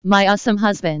My awesome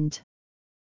husband.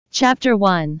 Chapter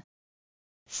 1.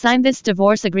 Sign this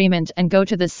divorce agreement and go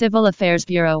to the Civil Affairs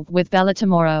Bureau with Bella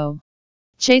tomorrow.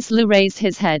 Chase Lu raised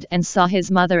his head and saw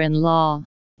his mother-in-law,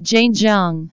 Jane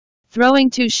Zhang, throwing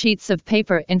 2 sheets of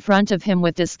paper in front of him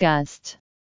with disgust.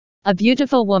 A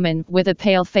beautiful woman with a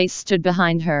pale face stood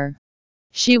behind her.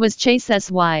 She was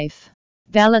Chase's wife,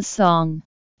 Bella Song.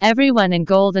 Everyone in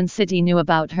Golden City knew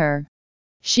about her.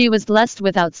 She was blessed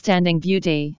with outstanding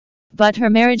beauty, but her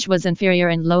marriage was inferior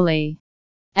and lowly.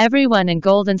 Everyone in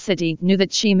Golden City knew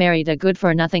that she married a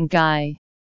good-for-nothing guy.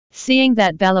 Seeing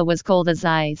that Bella was cold as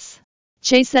ice,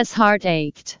 Chase's heart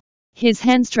ached. His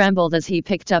hands trembled as he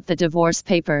picked up the divorce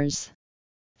papers.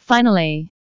 Finally,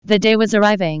 the day was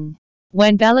arriving.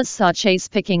 When Bella saw Chase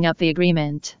picking up the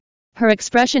agreement, her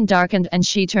expression darkened and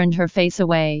she turned her face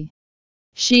away.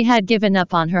 She had given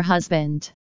up on her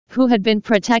husband, who had been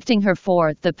protecting her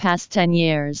for the past 10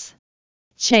 years.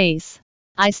 Chase,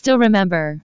 I still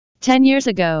remember. 10 years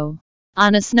ago,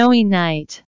 on a snowy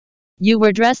night, you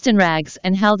were dressed in rags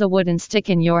and held a wooden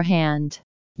stick in your hand.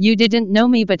 You didn't know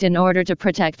me, but in order to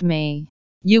protect me,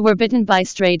 you were bitten by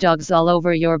stray dogs all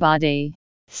over your body.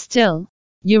 Still,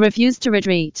 you refused to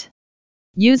retreat.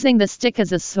 Using the stick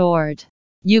as a sword,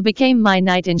 you became my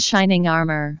knight in shining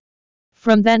armor.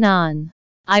 From then on,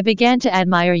 I began to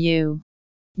admire you.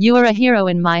 You are a hero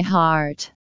in my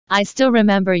heart. I still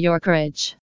remember your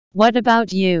courage. What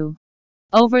about you?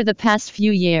 Over the past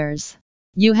few years,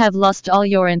 you have lost all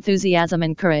your enthusiasm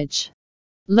and courage.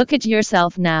 Look at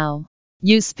yourself now.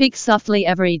 You speak softly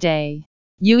every day.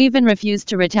 You even refuse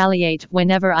to retaliate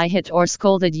whenever I hit or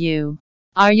scolded you.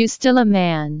 Are you still a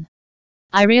man?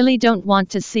 I really don't want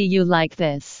to see you like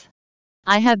this.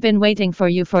 I have been waiting for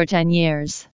you for 10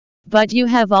 years. But you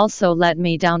have also let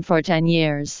me down for 10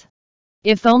 years.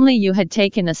 If only you had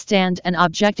taken a stand and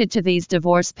objected to these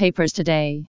divorce papers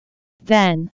today.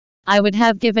 Then, I would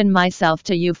have given myself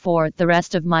to you for the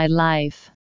rest of my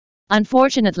life.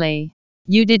 Unfortunately,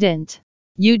 you didn't.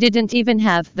 You didn't even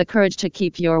have the courage to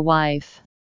keep your wife.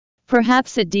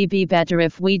 Perhaps it'd be better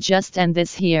if we just end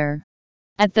this here.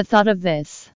 At the thought of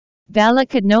this, Bella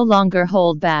could no longer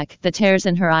hold back the tears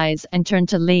in her eyes and turned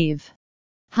to leave.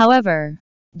 However,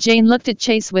 Jane looked at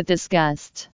Chase with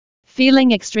disgust,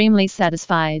 feeling extremely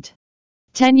satisfied.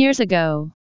 10 years ago,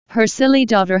 her silly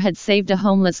daughter had saved a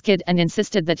homeless kid and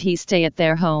insisted that he stay at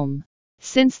their home.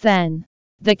 Since then,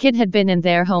 the kid had been in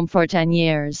their home for 10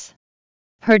 years.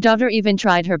 Her daughter even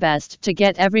tried her best to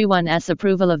get everyone's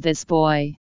approval of this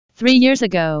boy. 3 years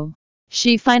ago,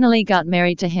 she finally got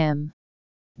married to him.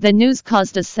 The news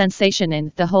caused a sensation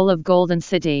in the whole of Golden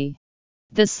City.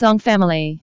 The Song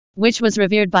family, which was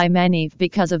revered by many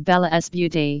because of Bella's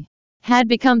beauty, had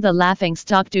become the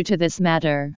laughingstock due to this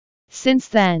matter. Since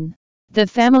then, the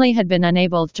family had been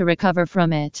unable to recover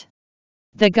from it.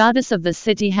 The goddess of the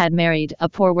city had married a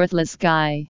poor worthless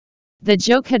guy. The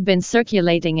joke had been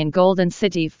circulating in Golden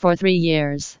City for 3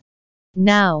 years.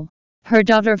 Now, her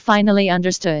daughter finally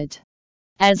understood.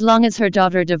 As long as her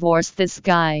daughter divorced this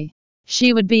guy,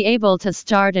 she would be able to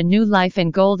start a new life in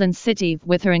Golden City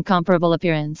with her incomparable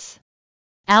appearance.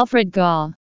 Alfred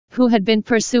Gaw, who had been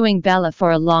pursuing Bella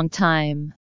for a long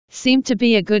time, seemed to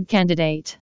be a good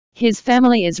candidate. His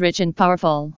family is rich and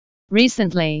powerful.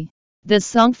 Recently, the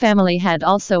Song family had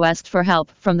also asked for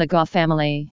help from the Gaw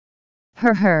family.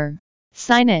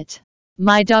 Sign it.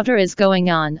 My daughter is going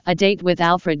on a date with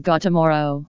Alfred Gaw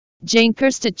tomorrow. Jane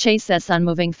cursed at Chase's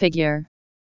unmoving figure.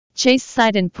 Chase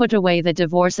sighed and put away the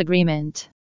divorce agreement.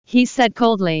 He said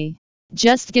coldly,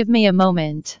 "Just give me a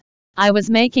moment. I was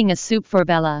making a soup for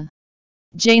Bella."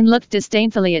 Jane looked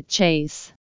disdainfully at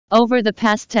Chase. Over the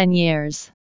past 10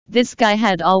 years, this guy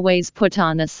had always put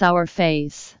on a sour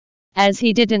face, as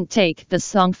he didn't take the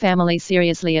Song family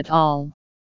seriously at all.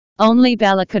 Only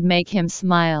Bella could make him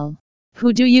smile.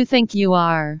 "Who do you think you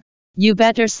are? You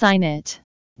better sign it."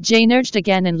 Jane urged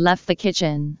again and left the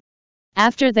kitchen.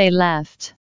 After they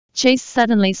left, Chase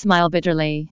suddenly smiled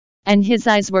bitterly, and his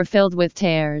eyes were filled with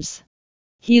tears.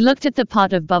 He looked at the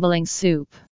pot of bubbling soup,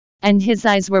 and his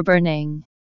eyes were burning.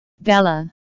 "Bella,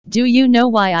 do you know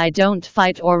why I don't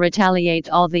fight or retaliate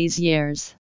all these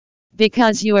years?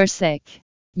 Because you are sick.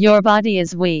 Your body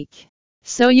is weak,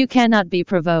 so you cannot be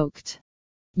provoked.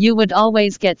 You would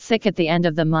always get sick at the end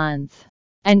of the month,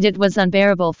 and it was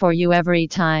unbearable for you every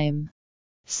time.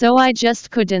 So I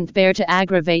just couldn't bear to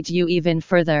aggravate you even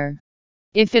further.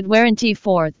 If it weren't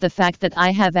for the fact that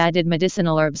I have added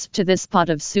medicinal herbs to this pot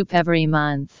of soup every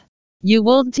month, you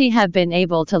wouldn't have been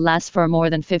able to last for more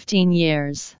than 15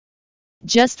 years.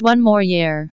 Just 1 more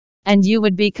year, and you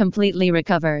would be completely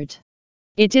recovered.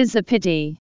 It is a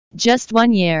pity. Just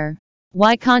 1 year.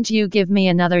 Why can't you give me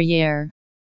another year?"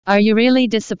 Are you really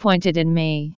disappointed in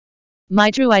me?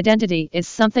 My true identity is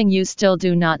something you still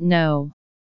do not know.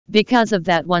 Because of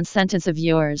that one sentence of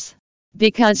yours.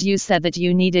 Because you said that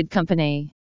you needed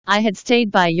company. I had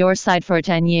stayed by your side for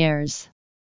 10 years.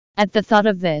 At the thought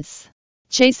of this,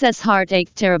 Chase's heart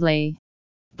ached terribly.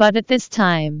 But at this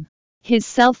time, his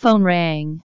cell phone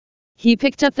rang. He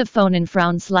picked up the phone and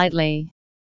frowned slightly.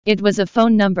 It was a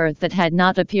phone number that had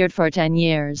not appeared for 10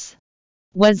 years.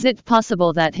 Was it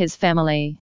possible that his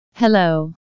family?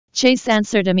 Hello. Chase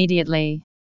answered immediately.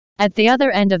 At the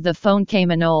other end of the phone came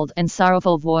an old and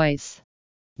sorrowful voice.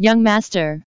 Young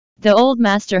master. The old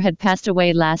master had passed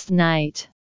away last night.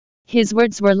 His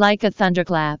words were like a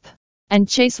thunderclap. And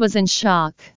Chase was in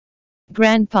shock.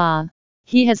 Grandpa.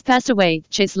 He has passed away,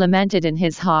 Chase lamented in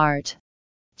his heart.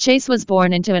 Chase was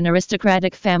born into an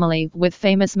aristocratic family with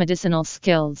famous medicinal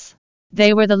skills.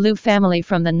 They were the Liu family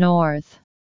from the north.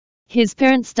 His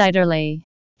parents died early.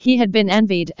 He had been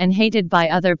envied and hated by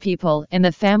other people in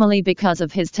the family because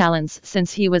of his talents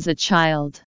since he was a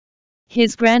child.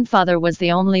 His grandfather was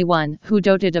the only one who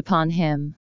doted upon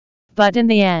him. But in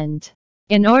the end,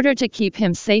 in order to keep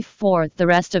him safe for the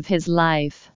rest of his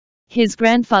life, his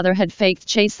grandfather had faked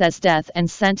Chase's death and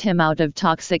sent him out of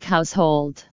toxic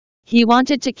household. He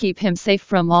wanted to keep him safe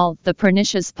from all the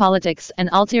pernicious politics and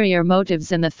ulterior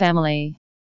motives in the family.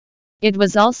 It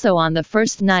was also on the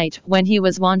first night when he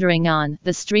was wandering on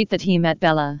the street that he met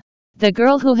Bella, the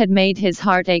girl who had made his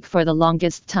heart ache for the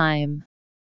longest time.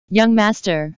 Young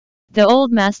master, the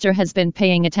old master has been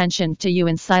paying attention to you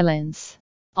in silence.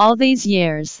 All these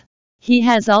years, he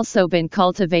has also been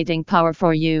cultivating power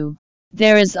for you.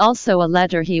 There is also a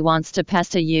letter he wants to pass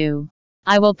to you.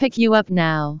 I will pick you up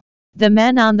now, the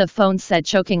man on the phone said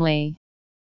chokingly.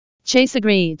 Chase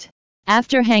agreed.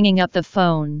 After hanging up the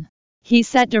phone, he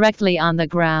sat directly on the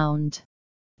ground.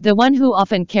 The one who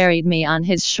often carried me on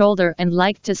his shoulder and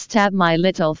liked to stab my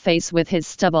little face with his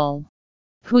stubble.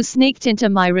 Who sneaked into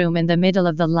my room in the middle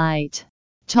of the night,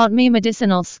 taught me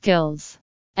medicinal skills,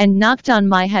 and knocked on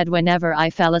my head whenever I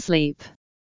fell asleep.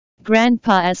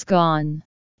 Grandpa is gone.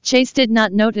 Chase did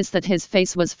not notice that his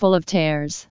face was full of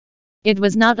tears. It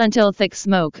was not until thick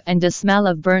smoke and a smell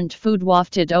of burnt food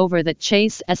wafted over that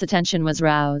Chase's attention was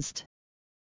roused.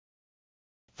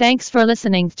 Thanks for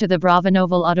listening to the Brava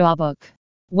Novel audiobook.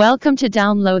 Welcome to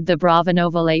download the Brava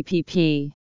Novel app.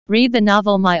 Read the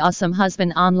novel My Awesome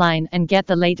Husband online and get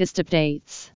the latest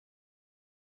updates.